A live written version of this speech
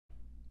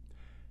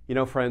You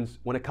know, friends,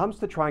 when it comes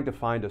to trying to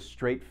find a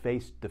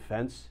straight-faced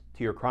defense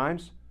to your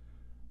crimes,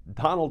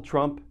 Donald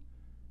Trump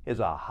is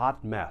a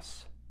hot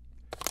mess.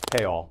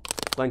 Hey all,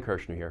 Glenn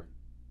Kirshner here.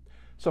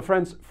 So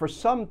friends, for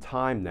some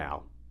time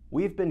now,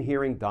 we've been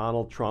hearing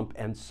Donald Trump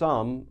and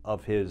some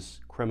of his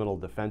criminal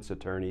defense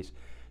attorneys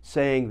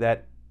saying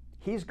that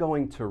he's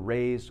going to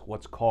raise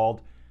what's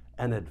called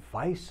an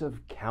advice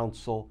of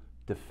counsel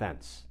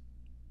defense.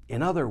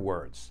 In other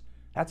words,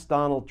 that's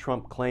Donald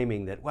Trump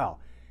claiming that, well,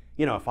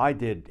 you know, if I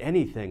did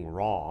anything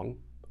wrong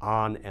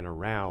on and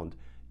around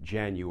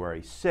January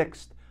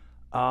 6th,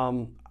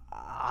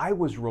 I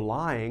was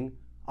relying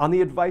on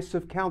the advice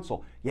of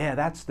counsel. Yeah,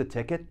 that's the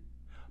ticket.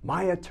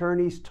 My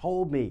attorneys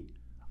told me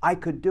I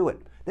could do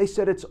it. They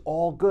said it's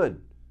all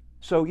good.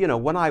 So, you know,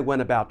 when I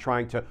went about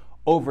trying to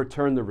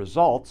overturn the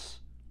results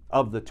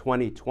of the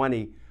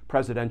 2020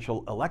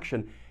 presidential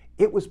election,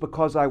 it was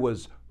because I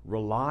was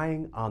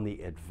relying on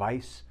the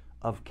advice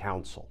of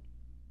counsel.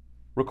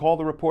 Recall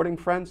the reporting,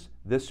 friends?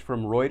 This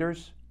from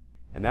Reuters.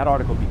 And that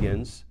article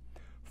begins,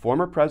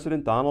 former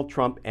President Donald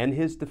Trump and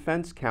his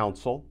defense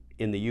counsel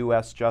in the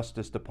U.S.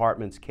 Justice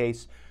Department's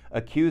case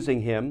accusing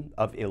him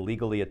of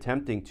illegally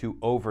attempting to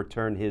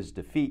overturn his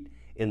defeat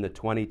in the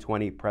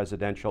 2020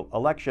 presidential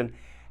election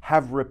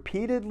have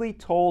repeatedly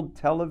told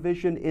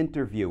television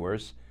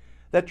interviewers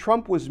that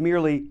Trump was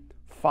merely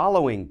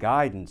following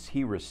guidance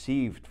he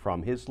received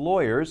from his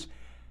lawyers,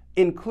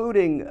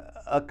 including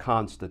a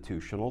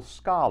constitutional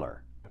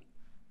scholar.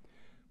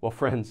 Well,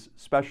 friends,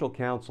 special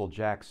counsel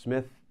Jack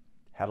Smith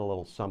had a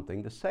little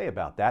something to say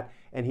about that,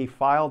 and he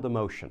filed a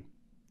motion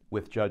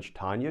with Judge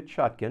Tanya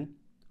Chutkan,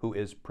 who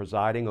is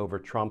presiding over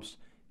Trump's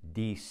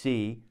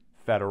D.C.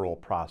 federal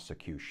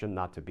prosecution,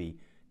 not to be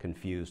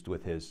confused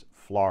with his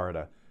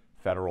Florida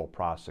federal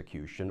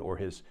prosecution or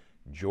his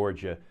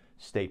Georgia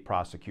state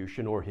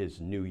prosecution or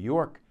his New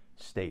York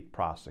state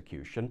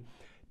prosecution.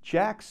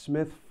 Jack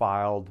Smith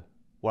filed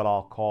what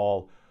I'll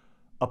call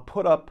a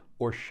put up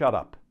or shut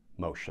up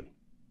motion,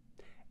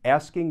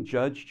 asking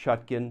Judge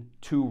Chutkan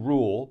to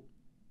rule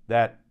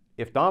that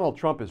if Donald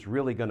Trump is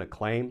really going to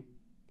claim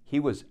he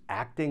was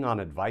acting on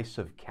advice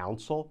of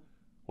counsel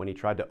when he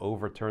tried to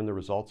overturn the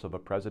results of a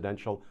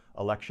presidential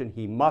election,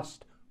 he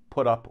must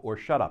put up or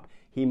shut up.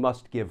 He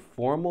must give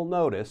formal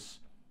notice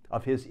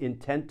of his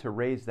intent to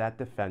raise that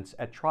defense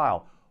at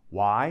trial.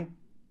 Why?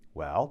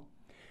 Well,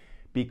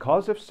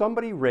 because if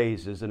somebody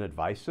raises an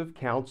advice of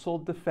counsel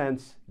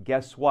defense,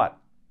 guess what?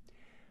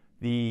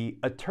 The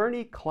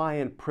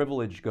attorney-client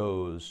privilege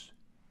goes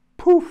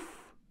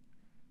poof,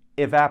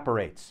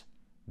 evaporates,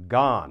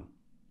 gone.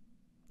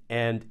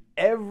 And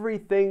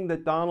everything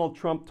that Donald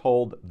Trump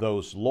told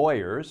those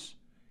lawyers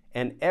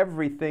and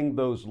everything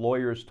those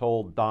lawyers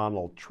told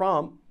Donald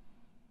Trump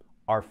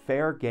are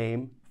fair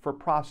game for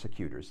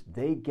prosecutors.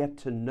 They get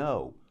to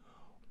know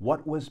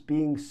what was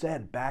being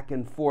said back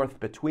and forth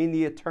between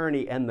the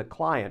attorney and the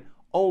client.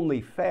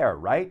 Only fair,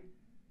 right?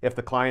 If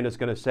the client is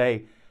going to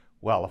say,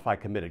 well, if I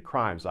committed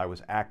crimes, I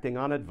was acting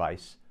on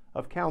advice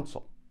of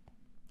counsel.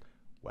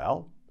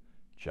 Well,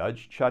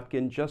 Judge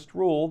Chutkan just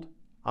ruled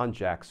on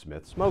Jack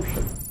Smith's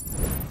motion.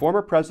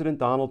 Former President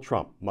Donald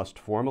Trump must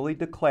formally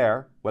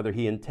declare whether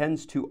he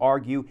intends to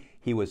argue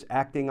he was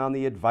acting on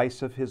the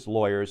advice of his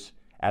lawyers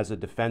as a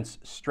defense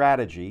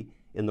strategy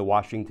in the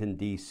Washington,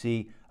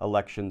 D.C.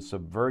 election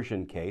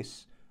subversion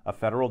case, a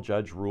federal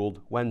judge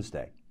ruled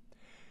Wednesday.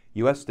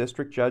 U.S.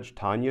 District Judge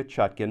Tanya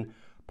Chutkan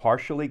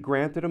partially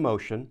granted a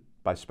motion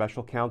by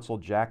special counsel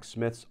Jack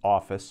Smith's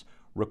office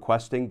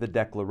requesting the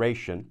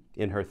declaration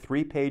in her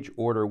 3-page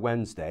order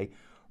Wednesday,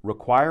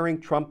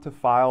 requiring Trump to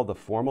file the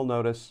formal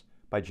notice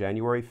by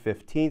January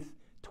 15th,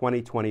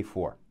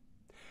 2024.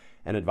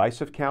 An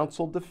advice of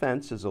counsel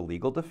defense is a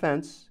legal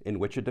defense in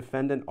which a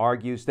defendant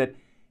argues that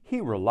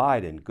he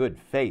relied in good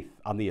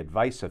faith on the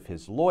advice of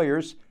his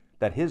lawyers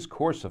that his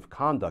course of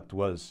conduct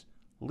was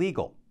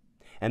legal,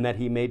 and that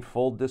he made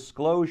full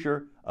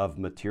disclosure of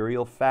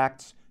material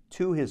facts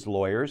to his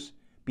lawyers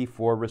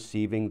before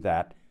receiving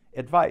that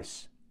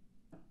advice.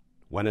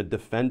 When a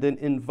defendant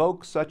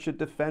invokes such a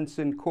defense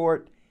in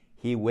court,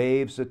 he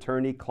waives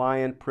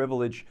attorney-client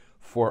privilege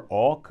for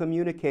all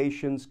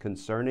communications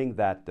concerning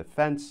that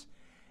defense,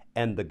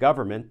 and the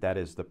government, that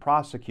is the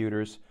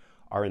prosecutors,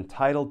 are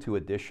entitled to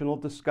additional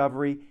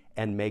discovery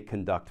and may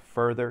conduct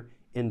further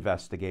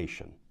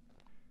investigation.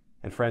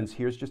 And friends,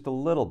 here's just a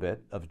little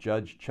bit of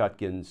Judge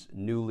Chutkan's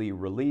newly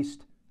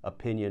released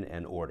opinion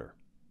and order.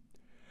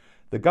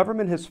 The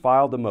government has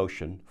filed a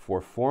motion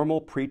for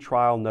formal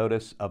pretrial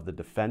notice of the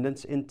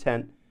defendant's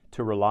intent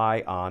to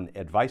rely on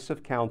advice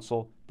of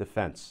counsel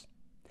defense.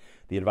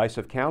 The advice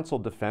of counsel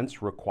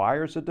defense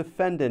requires a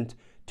defendant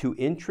to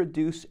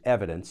introduce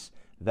evidence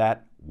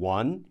that,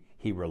 1,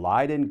 he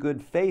relied in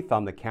good faith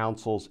on the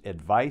counsel's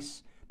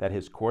advice that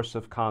his course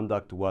of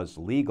conduct was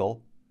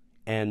legal,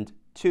 and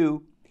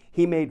 2,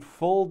 he made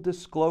full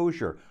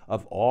disclosure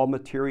of all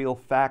material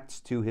facts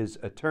to his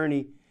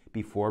attorney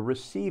before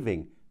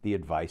receiving the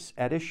advice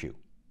at issue.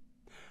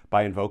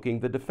 By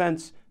invoking the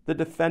defense, the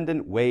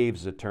defendant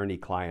waives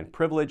attorney-client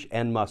privilege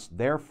and must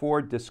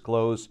therefore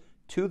disclose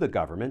to the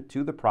government,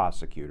 to the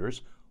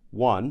prosecutors,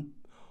 1,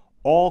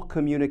 all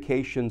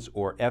communications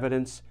or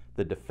evidence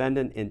the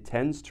defendant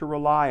intends to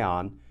rely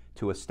on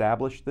to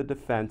establish the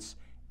defense,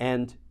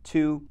 and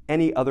 2,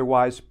 any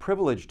otherwise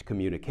privileged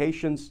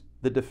communications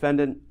the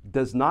defendant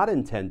does not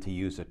intend to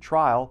use at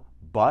trial,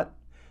 but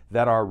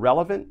that are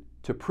relevant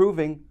to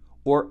proving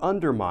or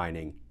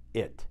undermining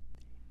it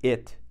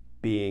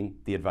being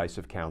the advice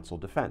of counsel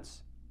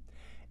defense.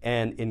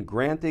 And in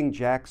granting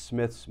Jack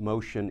Smith's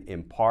motion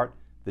in part,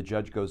 the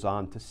judge goes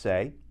on to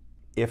say,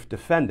 if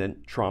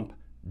defendant, Trump,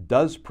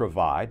 does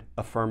provide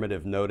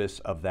affirmative notice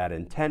of that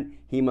intent,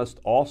 he must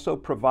also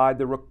provide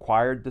the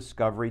required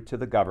discovery to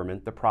the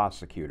government, the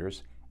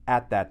prosecutors,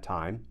 at that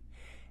time.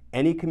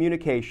 Any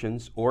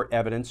communications or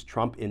evidence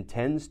Trump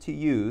intends to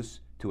use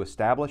to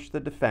establish the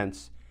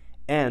defense,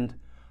 and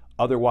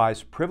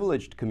otherwise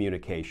privileged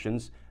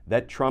communications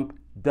that Trump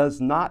does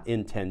not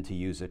intend to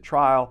use at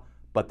trial,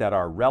 but that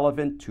are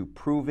relevant to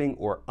proving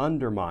or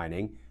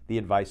undermining the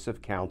advice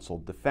of counsel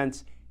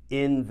defense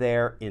in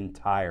their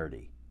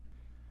entirety.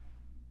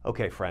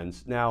 Okay,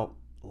 friends, now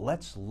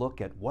let's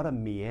look at what a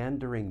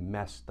meandering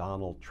mess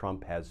Donald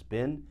Trump has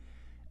been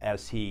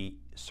as he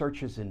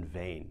searches in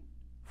vain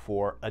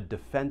for a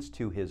defense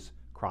to his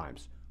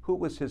crimes. Who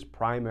was his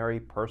primary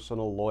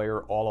personal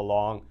lawyer all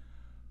along?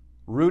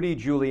 Rudy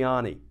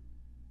Giuliani.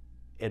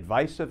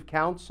 Advice of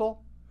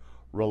counsel?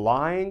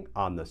 Relying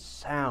on the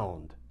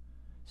sound,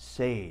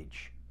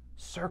 sage,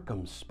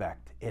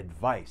 circumspect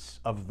advice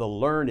of the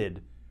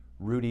learned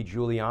Rudy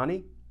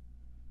Giuliani?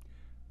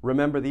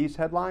 Remember these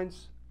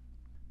headlines?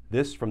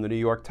 This from the New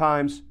York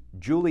Times: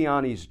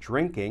 Giuliani's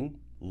drinking,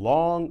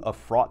 long a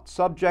fraught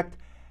subject,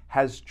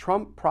 has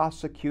Trump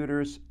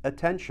prosecutors'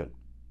 attention.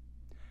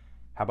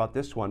 How about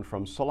this one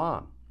from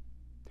Salon?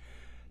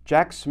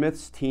 Jack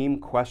Smith's team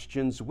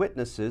questions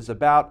witnesses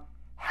about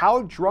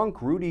how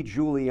drunk Rudy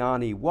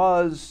Giuliani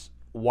was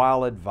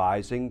while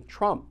advising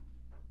Trump.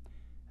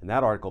 And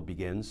that article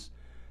begins,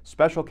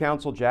 Special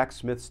Counsel Jack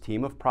Smith's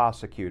team of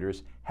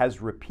prosecutors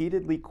has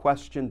repeatedly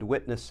questioned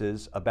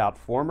witnesses about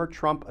former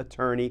Trump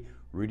attorney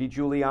Rudy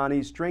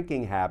Giuliani's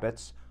drinking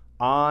habits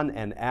on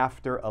and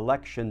after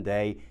Election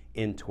Day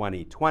in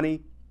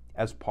 2020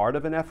 as part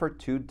of an effort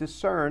to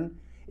discern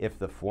if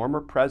the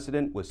former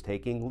president was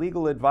taking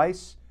legal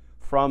advice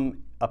from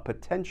a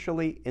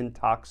potentially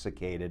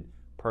intoxicated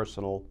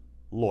personal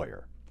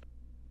lawyer.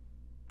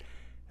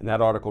 And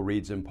that article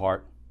reads in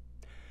part,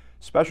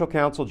 Special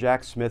Counsel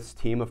Jack Smith's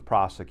team of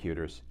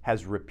prosecutors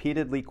has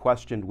repeatedly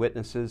questioned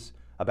witnesses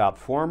about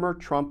former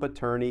Trump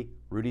attorney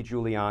Rudy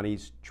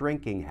Giuliani's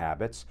drinking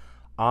habits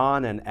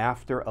on and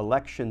after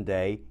Election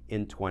Day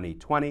in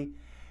 2020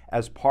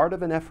 as part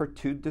of an effort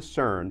to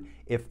discern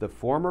if the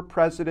former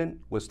president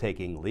was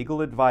taking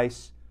legal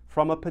advice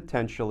from a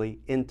potentially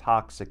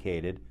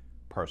intoxicated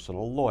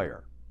personal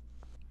lawyer.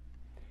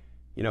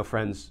 You know,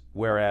 friends,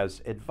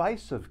 whereas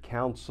advice of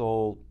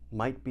counsel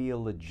might be a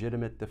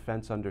legitimate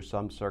defense under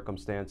some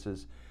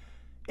circumstances,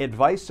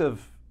 advice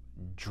of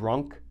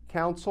drunk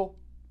counsel,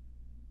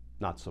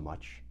 not so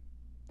much.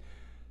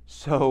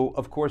 So,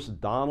 of course,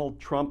 Donald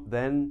Trump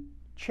then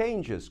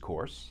changes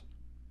course.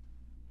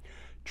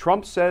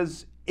 Trump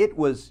says it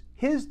was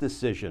his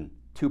decision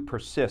to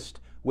persist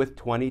with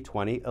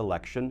 2020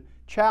 election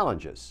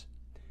challenges.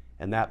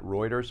 And that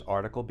Reuters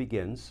article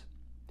begins,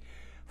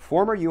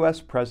 former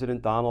U.S.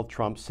 President Donald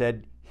Trump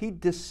said he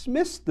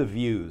dismissed the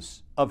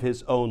views of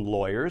his own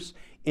lawyers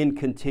in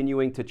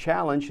continuing to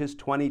challenge his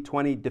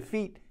 2020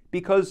 defeat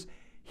because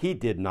he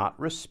did not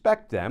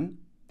respect them,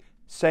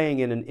 saying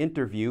in an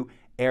interview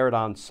aired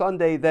on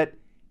Sunday that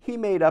he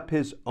made up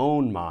his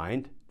own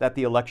mind that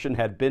the election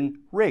had been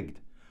rigged,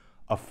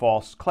 a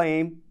false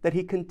claim that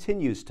he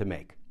continues to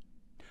make.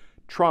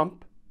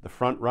 Trump, the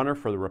front-runner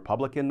for the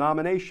Republican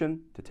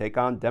nomination to take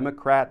on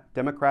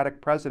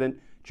Democratic President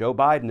Joe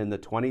Biden in the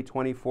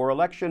 2024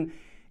 election,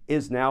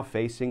 is now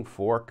facing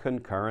 4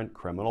 concurrent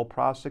criminal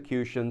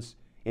prosecutions,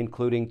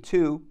 including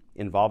 2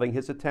 involving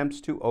his attempts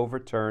to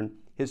overturn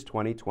his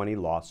 2020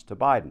 loss to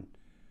Biden.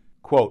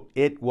 Quote,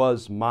 "It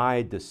was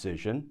my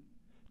decision,"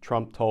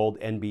 Trump told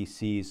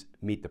NBC's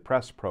Meet the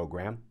Press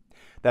program,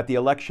 that the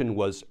election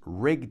was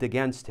rigged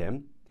against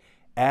him,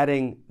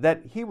 adding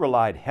that he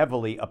relied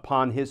heavily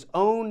upon his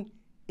own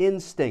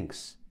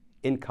instincts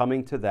in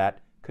coming to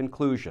that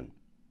conclusion.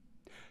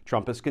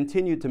 Trump has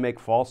continued to make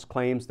false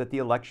claims that the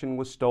election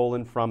was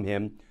stolen from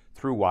him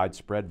through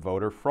widespread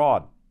voter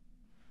fraud.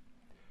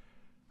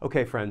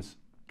 Okay, friends,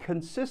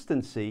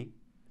 consistency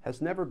has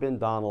never been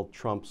Donald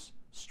Trump's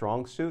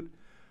strong suit,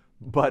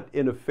 but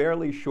in a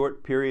fairly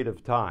short period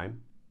of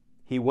time,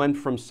 he went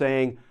from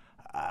saying,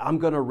 I'm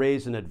going to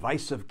raise an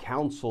advice of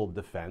counsel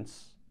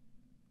defense,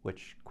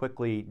 which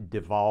quickly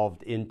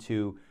devolved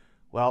into,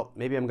 well,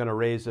 maybe I'm going to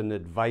raise an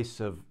advice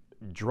of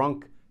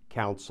drunk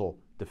counsel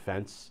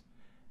defense.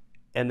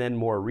 And then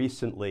more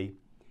recently,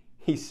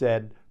 he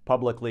said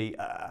publicly,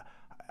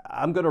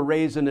 I'm going to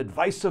raise an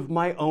advice of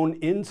my own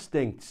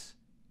instincts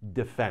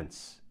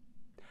defense.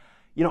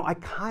 You know, I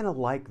kind of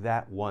like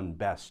that one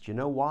best. You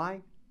know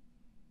why?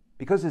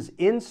 Because his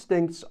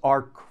instincts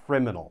are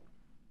criminal.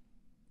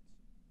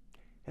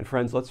 And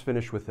friends, let's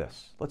finish with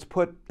this. Let's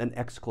put an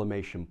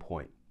exclamation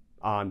point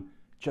on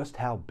just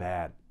how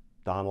bad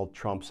Donald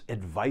Trump's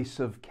advice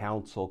of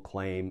counsel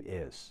claim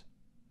is.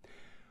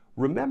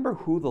 Remember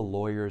who the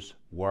lawyers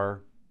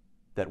were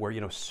that were,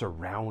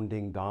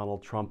 surrounding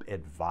Donald Trump,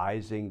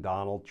 advising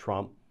Donald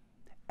Trump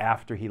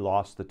after he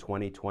lost the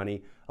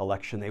 2020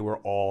 election? They were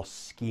all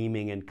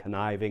scheming and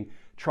conniving,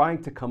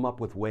 trying to come up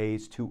with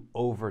ways to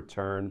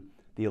overturn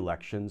the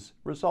election's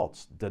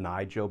results,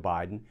 deny Joe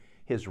Biden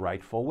his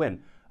rightful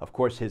win. Of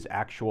course, his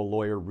actual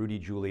lawyer, Rudy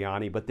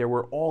Giuliani, but there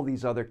were all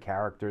these other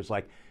characters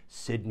like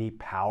Sidney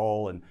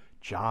Powell and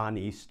John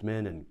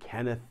Eastman and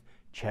Kenneth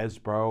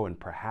Chesebro and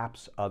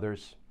perhaps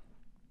others.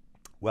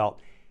 Well,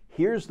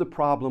 here's the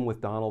problem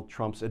with Donald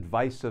Trump's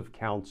advice of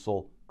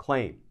counsel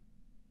claim.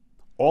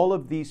 All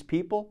of these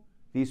people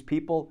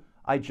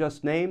I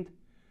just named,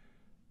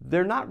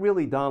 they're not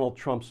really Donald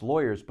Trump's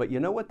lawyers, but you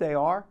know what they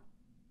are?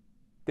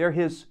 They're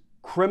his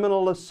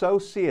criminal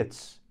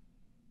associates.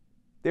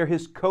 They're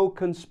his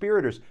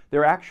co-conspirators.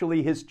 They're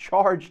actually his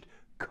charged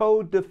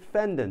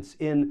co-defendants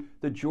in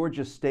the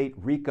Georgia State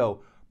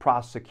RICO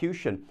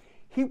prosecution.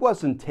 He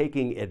wasn't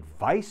taking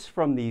advice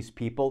from these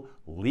people,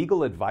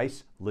 legal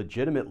advice,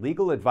 legitimate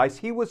legal advice.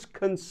 He was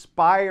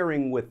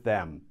conspiring with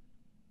them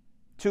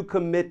to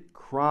commit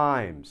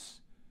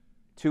crimes,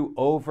 to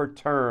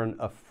overturn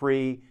a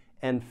free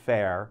and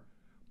fair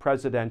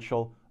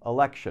presidential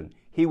election.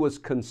 He was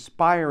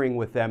conspiring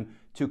with them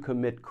to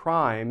commit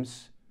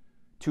crimes,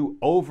 to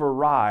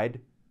override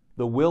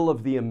the will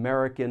of the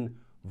American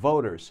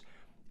voters.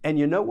 And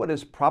you know what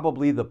is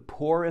probably the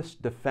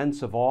poorest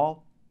defense of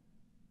all?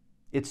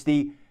 It's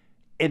the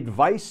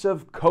advice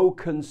of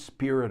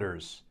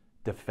co-conspirators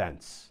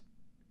defense.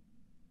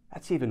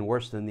 That's even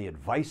worse than the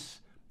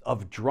advice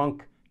of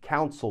drunk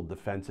counsel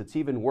defense. It's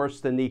even worse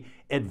than the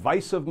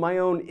advice of my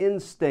own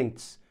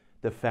instincts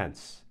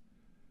defense.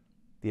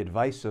 The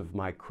advice of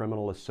my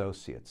criminal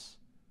associates,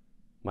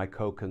 my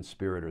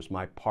co-conspirators,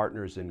 my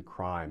partners in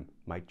crime,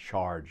 my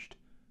charged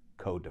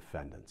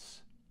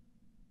co-defendants.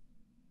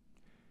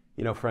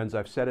 You know, friends,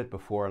 I've said it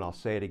before and I'll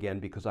say it again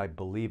because I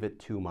believe it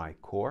to my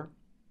core.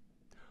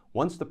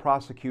 Once the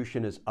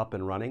prosecution is up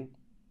and running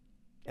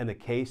and the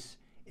case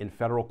in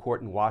federal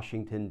court in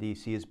Washington,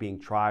 D.C. is being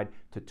tried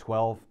to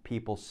 12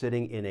 people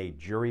sitting in a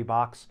jury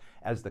box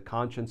as the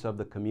conscience of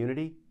the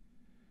community,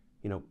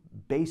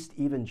 based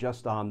even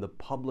just on the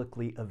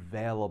publicly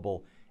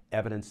available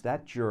evidence,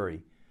 that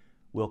jury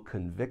will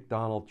convict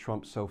Donald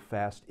Trump so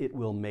fast it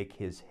will make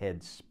his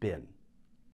head spin.